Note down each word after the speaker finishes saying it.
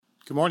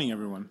Good morning,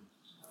 everyone.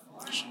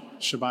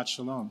 Shabbat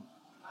Shalom.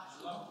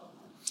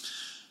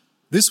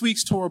 This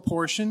week's Torah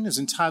portion is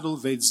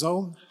entitled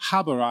V'zo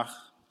HaBerachah,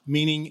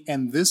 meaning,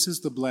 and this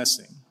is the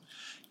blessing.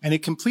 And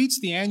it completes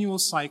the annual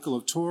cycle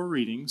of Torah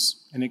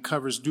readings, and it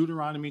covers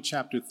Deuteronomy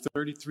chapter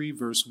 33,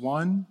 verse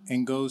 1,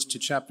 and goes to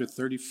chapter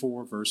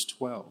 34, verse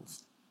 12.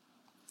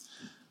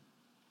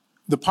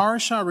 The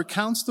parashah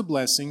recounts the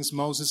blessings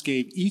Moses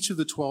gave each of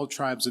the 12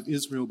 tribes of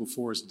Israel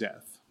before his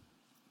death.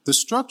 The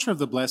structure of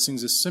the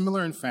blessings is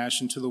similar in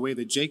fashion to the way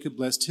that Jacob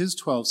blessed his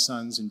 12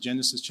 sons in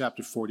Genesis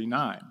chapter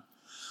 49.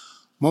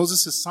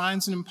 Moses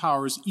assigns and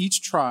empowers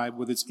each tribe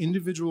with its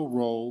individual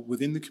role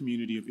within the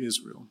community of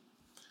Israel.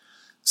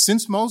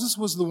 Since Moses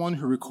was the one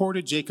who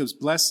recorded Jacob's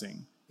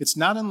blessing, it's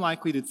not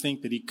unlikely to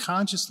think that he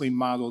consciously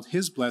modeled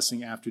his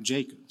blessing after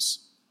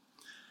Jacob's.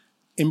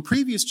 In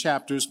previous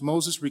chapters,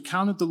 Moses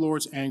recounted the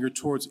Lord's anger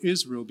towards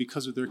Israel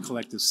because of their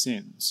collective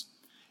sins.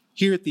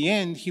 Here at the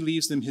end, he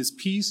leaves them his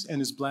peace and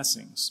his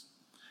blessings.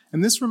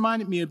 And this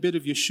reminded me a bit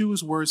of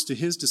Yeshua's words to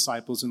his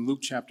disciples in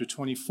Luke chapter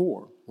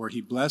 24, where he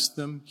blessed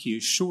them, he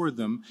assured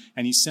them,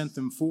 and he sent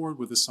them forward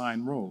with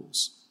assigned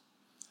roles.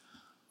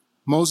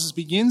 Moses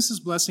begins his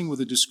blessing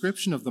with a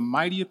description of the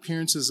mighty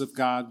appearances of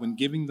God when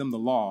giving them the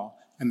law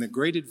and the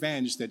great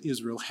advantage that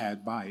Israel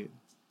had by it.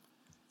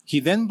 He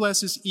then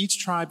blesses each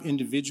tribe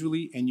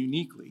individually and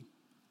uniquely.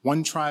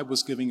 One tribe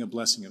was giving a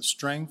blessing of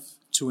strength,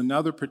 to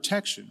another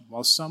protection,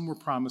 while some were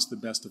promised the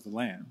best of the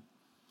land.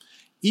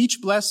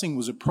 Each blessing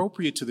was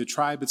appropriate to the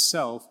tribe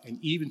itself and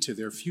even to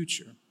their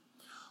future.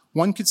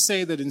 One could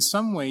say that in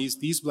some ways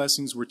these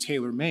blessings were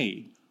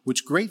tailor-made,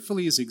 which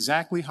gratefully is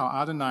exactly how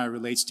Adonai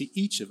relates to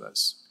each of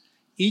us.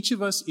 Each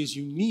of us is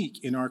unique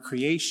in our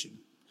creation.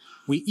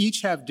 We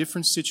each have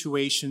different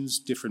situations,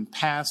 different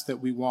paths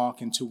that we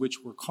walk and to which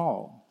we're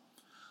called.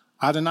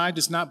 Adonai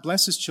does not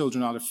bless his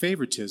children out of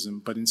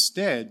favoritism, but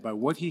instead by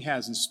what he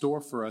has in store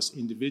for us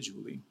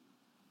individually.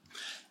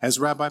 As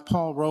Rabbi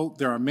Paul wrote,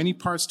 there are many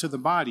parts to the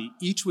body,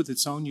 each with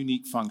its own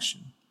unique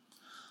function.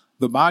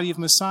 The body of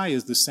Messiah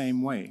is the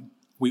same way.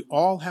 We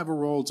all have a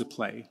role to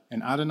play,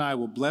 and Adonai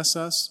will bless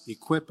us,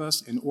 equip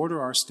us, and order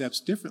our steps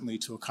differently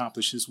to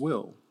accomplish his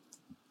will.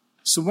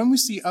 So when we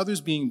see others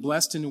being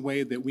blessed in a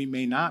way that we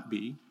may not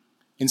be,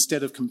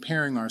 instead of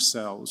comparing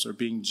ourselves or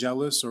being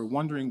jealous or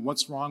wondering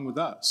what's wrong with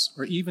us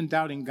or even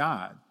doubting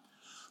God,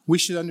 we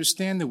should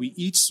understand that we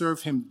each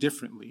serve him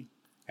differently,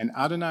 and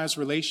Adonai's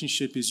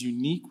relationship is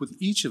unique with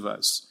each of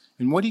us,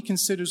 and what he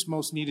considers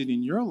most needed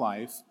in your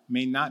life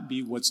may not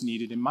be what's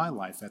needed in my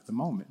life at the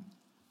moment.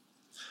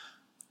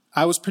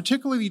 I was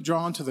particularly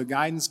drawn to the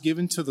guidance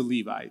given to the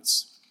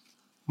Levites.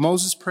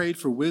 Moses prayed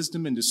for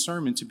wisdom and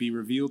discernment to be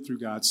revealed through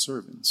God's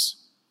servants.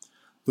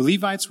 The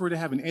Levites were to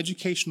have an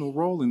educational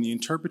role in the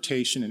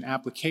interpretation and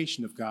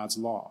application of God's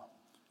law.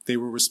 They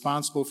were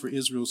responsible for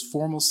Israel's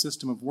formal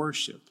system of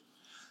worship.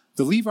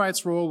 The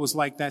Levites' role was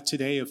like that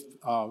today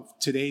of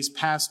today's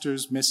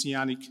pastors,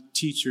 messianic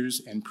teachers,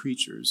 and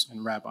preachers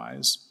and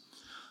rabbis.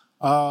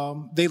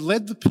 They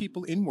led the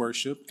people in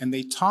worship, and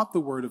they taught the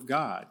word of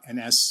God,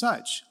 and as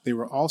such, they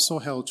were also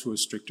held to a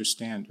stricter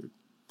standard.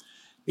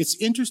 It's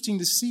interesting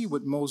to see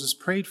what Moses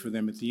prayed for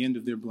them at the end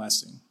of their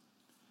blessing.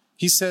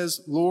 He says,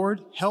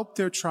 Lord, help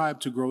their tribe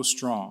to grow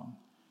strong.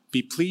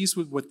 Be pleased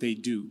with what they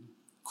do.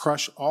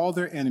 Crush all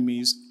their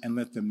enemies and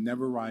let them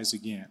never rise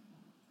again.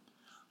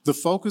 The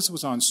focus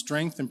was on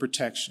strength and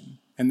protection,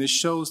 and this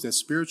shows that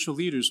spiritual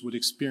leaders would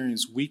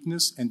experience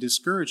weakness and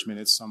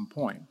discouragement at some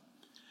point.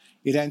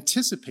 It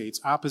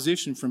anticipates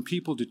opposition from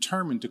people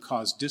determined to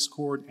cause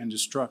discord and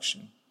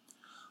destruction.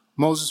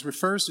 Moses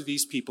refers to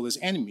these people as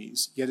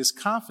enemies, yet is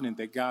confident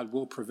that God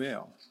will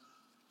prevail.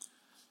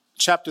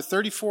 Chapter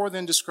 34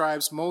 then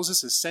describes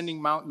Moses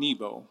ascending Mount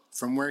Nebo,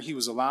 from where he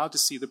was allowed to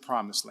see the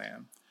Promised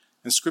Land.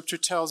 And Scripture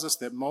tells us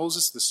that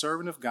Moses, the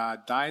servant of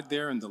God, died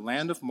there in the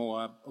land of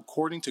Moab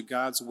according to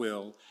God's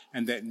will,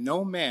 and that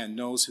no man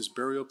knows his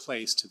burial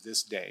place to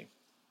this day.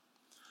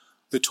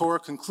 The Torah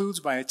concludes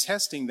by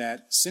attesting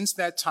that since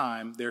that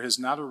time there has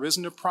not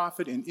arisen a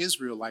prophet in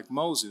Israel like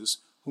Moses,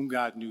 whom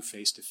God knew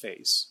face to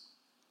face.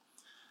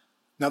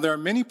 Now there are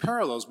many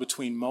parallels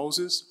between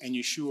Moses and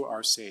Yeshua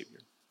our Savior.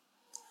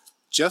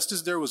 Just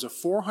as there was a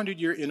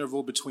 400-year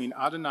interval between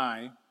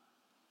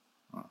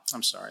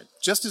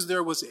Just as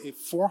there was a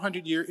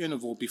 400-year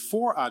interval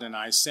before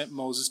Adonai sent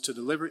Moses to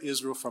deliver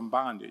Israel from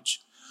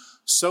bondage,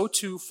 so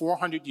too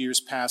 400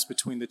 years passed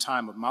between the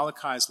time of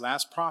Malachi's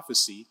last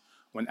prophecy,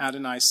 when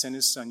Adonai sent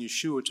his son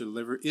Yeshua to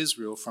deliver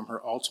Israel from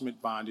her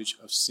ultimate bondage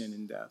of sin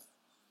and death.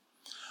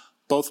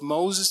 Both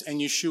Moses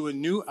and Yeshua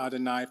knew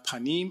Adonai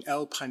panim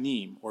el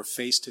panim, or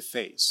face to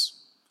face.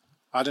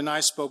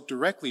 Adonai spoke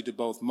directly to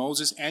both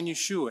Moses and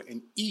Yeshua,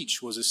 and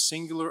each was a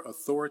singular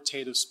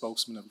authoritative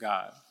spokesman of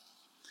God.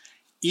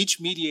 Each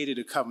mediated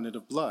a covenant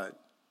of blood.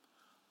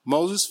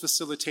 Moses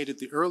facilitated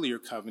the earlier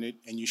covenant,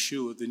 and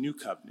Yeshua the new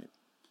covenant.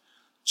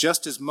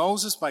 Just as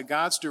Moses, by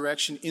God's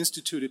direction,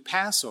 instituted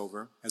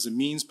Passover as a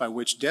means by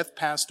which death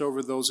passed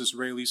over those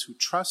Israelis who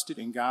trusted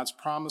in God's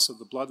promise of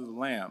the blood of the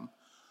Lamb,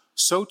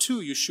 so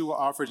too Yeshua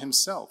offered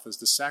himself as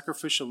the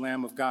sacrificial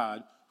Lamb of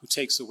God who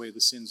takes away the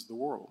sins of the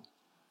world.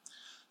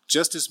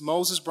 Just as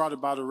Moses brought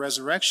about a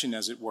resurrection,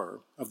 as it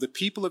were, of the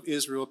people of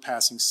Israel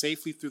passing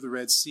safely through the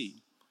Red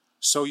Sea,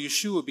 so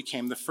Yeshua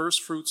became the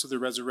first fruits of the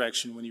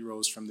resurrection when he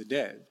rose from the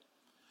dead.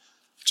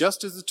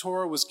 Just as the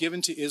Torah was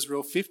given to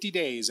Israel 50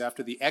 days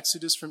after the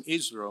exodus from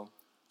Israel,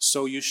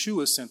 so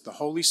Yeshua sent the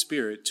Holy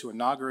Spirit to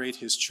inaugurate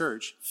his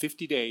church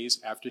 50 days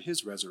after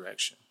his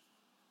resurrection.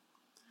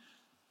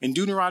 In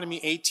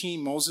Deuteronomy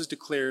 18, Moses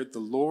declared, "The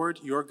Lord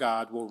your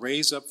God will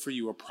raise up for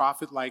you a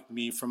prophet like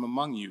me from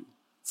among you,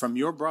 from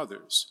your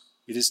brothers.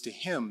 It is to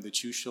him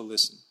that you shall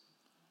listen."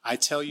 I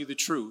tell you the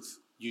truth,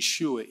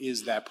 Yeshua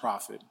is that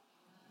prophet.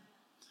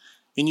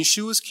 In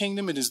Yeshua's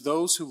kingdom, it is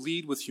those who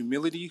lead with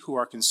humility who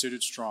are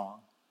considered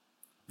strong.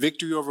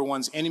 Victory over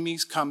one's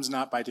enemies comes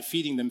not by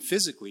defeating them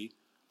physically,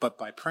 but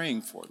by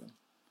praying for them.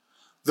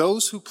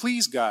 Those who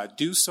please God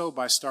do so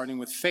by starting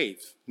with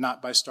faith,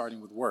 not by starting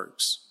with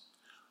works.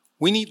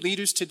 We need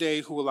leaders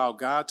today who allow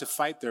God to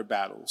fight their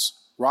battles,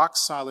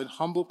 rock-solid,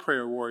 humble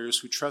prayer warriors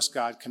who trust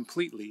God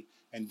completely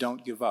and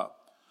don't give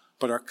up,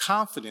 but are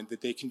confident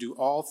that they can do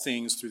all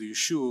things through the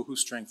Yeshua who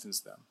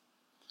strengthens them.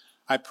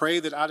 I pray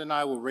that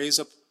Adonai will raise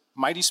up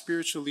mighty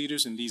spiritual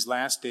leaders in these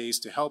last days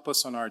to help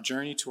us on our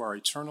journey to our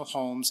eternal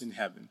homes in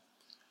heaven.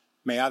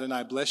 May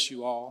Adonai bless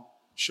you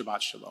all.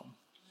 Shabbat Shalom.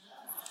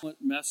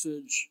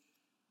 Message,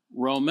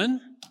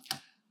 Roman.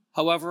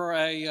 However,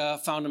 I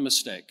found a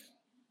mistake.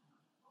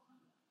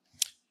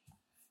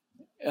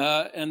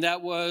 And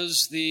that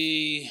was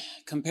the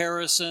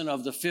comparison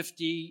of the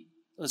 50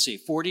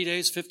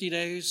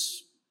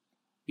 days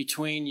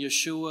between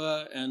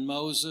Yeshua and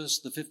Moses,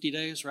 the 50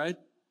 days, right?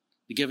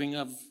 The giving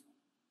of...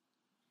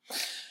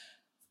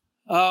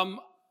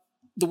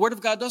 the Word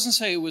of God doesn't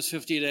say it was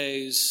 50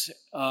 days,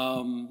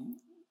 from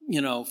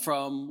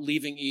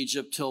leaving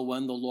Egypt till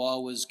when the law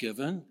was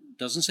given. It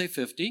doesn't say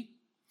 50.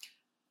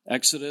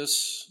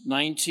 Exodus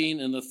 19,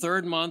 in the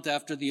third month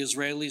after the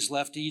Israelis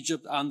left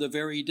Egypt, on the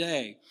very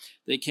day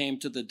they came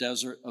to the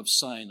desert of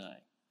Sinai.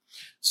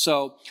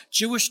 So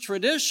Jewish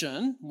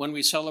tradition, when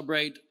we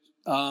celebrate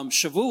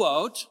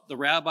Shavuot, the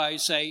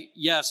rabbis say,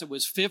 yes, it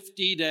was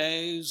 50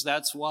 days.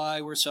 That's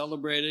why we're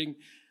celebrating,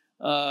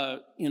 Shavuot.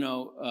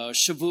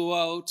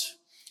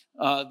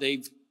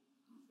 They've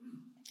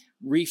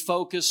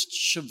refocused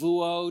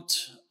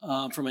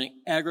Shavuot from an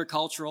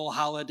agricultural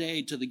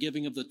holiday to the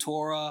giving of the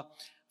Torah,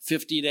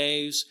 50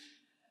 days.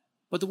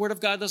 But the Word of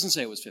God doesn't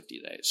say it was 50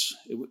 days.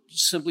 It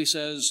simply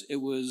says it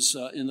was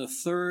in the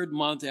third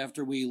month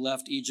after we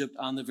left Egypt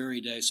on the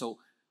very day. So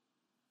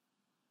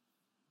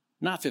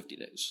not 50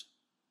 days.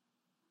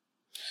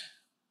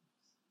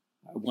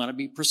 I want to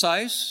be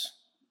precise.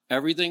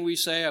 Everything we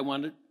say, I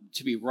want it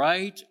to be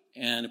right.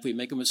 And if we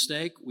make a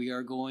mistake, we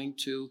are going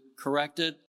to correct it.